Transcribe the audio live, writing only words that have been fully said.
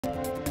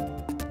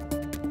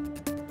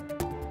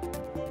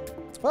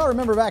Well,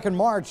 remember back in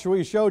March,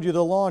 we showed you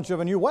the launch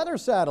of a new weather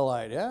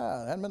satellite.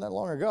 Yeah, it hadn't been that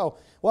long ago.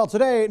 Well,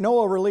 today,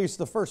 NOAA released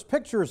the first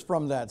pictures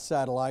from that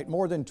satellite,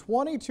 more than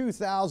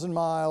 22,000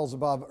 miles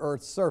above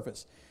Earth's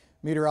surface.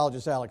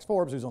 Meteorologist Alex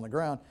Forbes, who's on the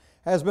ground,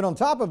 has been on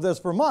top of this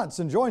for months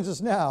and joins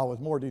us now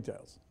with more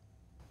details.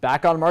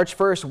 Back on March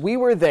 1st, we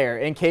were there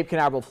in Cape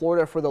Canaveral,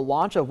 Florida for the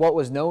launch of what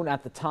was known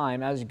at the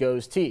time as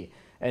GOES-T.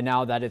 And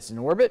now that it's in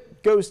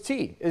orbit,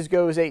 GOES-T is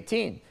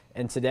GOES-18.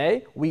 And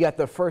today, we got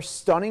the first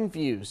stunning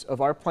views of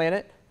our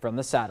planet from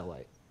the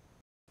satellite.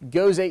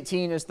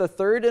 GOES-18 is the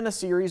third in a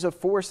series of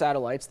 4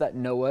 satellites that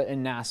NOAA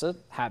and NASA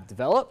have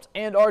developed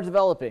and are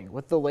developing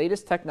with the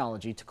latest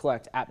technology to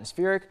collect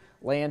atmospheric,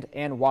 land,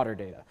 and water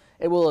data.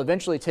 It will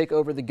eventually take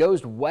over the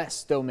GOES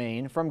West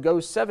domain from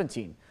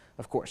GOES-17.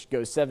 Of course,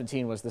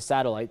 GOES-17 was the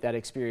satellite that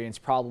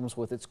experienced problems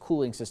with its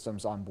cooling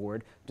systems on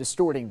board,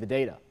 distorting the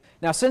data.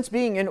 Now, since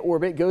being in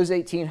orbit,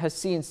 GOES-18 has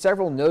seen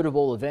several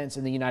notable events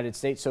in the United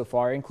States so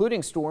far,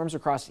 including storms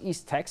across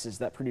East Texas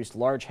that produced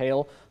large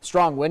hail,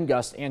 strong wind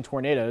gusts, and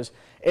tornadoes.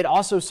 It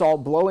also saw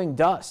blowing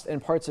dust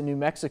in parts of New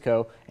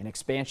Mexico and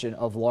expansion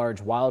of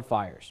large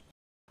wildfires.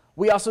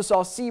 We also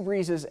saw sea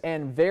breezes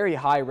and very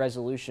high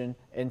resolution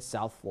in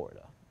South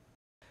Florida.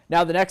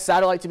 Now, the next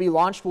satellite to be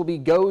launched will be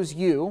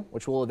GOES-U,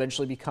 which will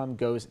eventually become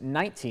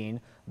GOES-19.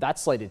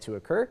 That's slated to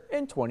occur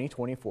in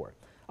 2024.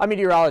 I'm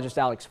meteorologist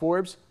Alex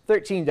Forbes,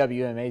 13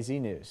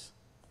 WMAZ News.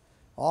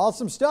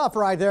 Awesome stuff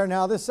right there.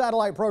 Now, this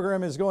satellite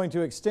program is going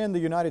to extend the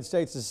United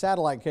States'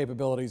 satellite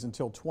capabilities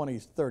until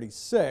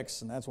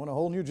 2036, and that's when a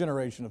whole new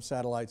generation of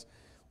satellites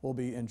will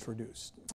be introduced.